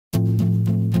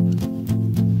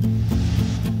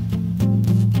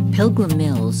Pilgrim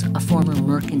Mills, a former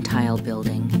mercantile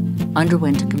building,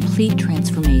 underwent a complete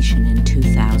transformation in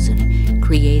 2000,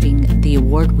 creating the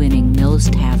award-winning Mills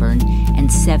Tavern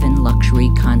and 7 luxury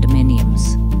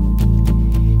condominiums.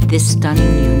 This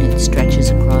stunning unit stretches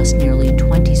across nearly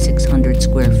 2,600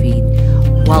 square feet,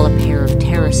 while a pair of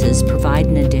terraces provide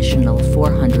an additional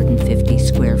 450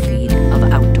 square feet of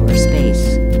outdoor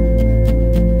space.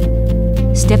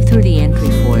 Step through the entry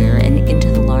foyer and into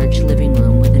the large living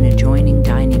room with an adjoining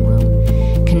dining room,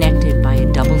 connected by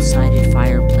a double-sided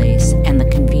fireplace and the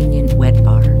convenient wet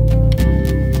bar.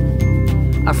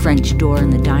 A French door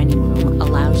in the dining room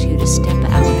allows you to step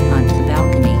out onto the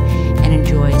balcony and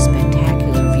enjoy a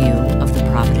spectacular view of the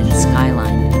Providence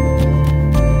skyline.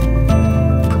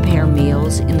 Prepare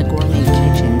meals in the gourmet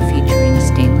kitchen featuring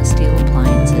stainless steel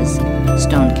appliances,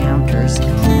 stone counters,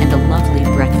 and a lovely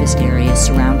breakfast area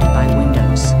surrounded by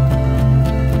windows.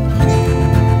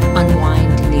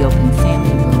 Unwind in the open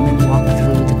family room and walk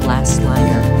through the glass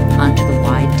slider onto the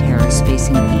wide terrace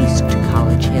facing east to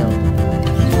College Hill.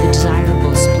 The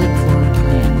desirable split-floor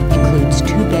plan includes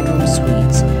 2-bedroom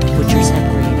suites, which are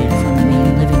separated from the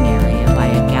main living area by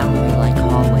a gallery-like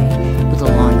hallway with a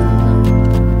laundry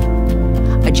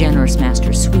room. A generous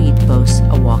master suite boasts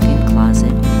a walk-in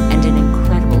closet and an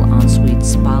incredible ensuite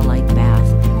spa-like bath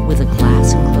with a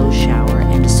glass-enclosed shower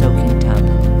and a soaking tub.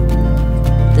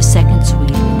 The second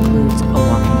suite includes a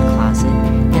walk-in closet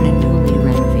and a newly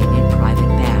renovated private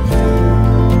bath.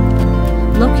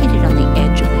 Located on the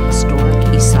edge of the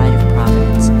historic east side of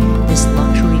Providence, this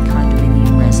luxury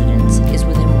condominium residence is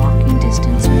within walking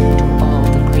distance to all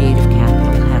the creative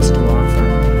capital has to offer,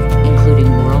 including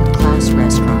world-class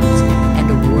restaurants and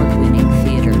award-winning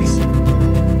theaters.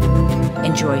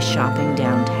 Enjoy shopping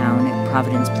downtown at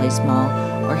Providence Place Mall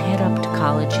or head up to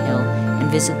College Hill and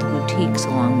visit the boutiques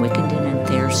along Wickenden and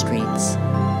Thayer Streets.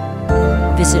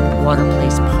 Visit Water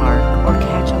Place Park or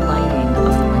catch a lighting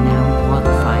of the renowned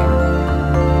water fire.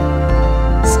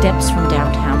 Steps from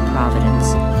downtown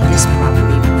Providence, this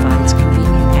property provides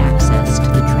convenient access to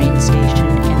the train station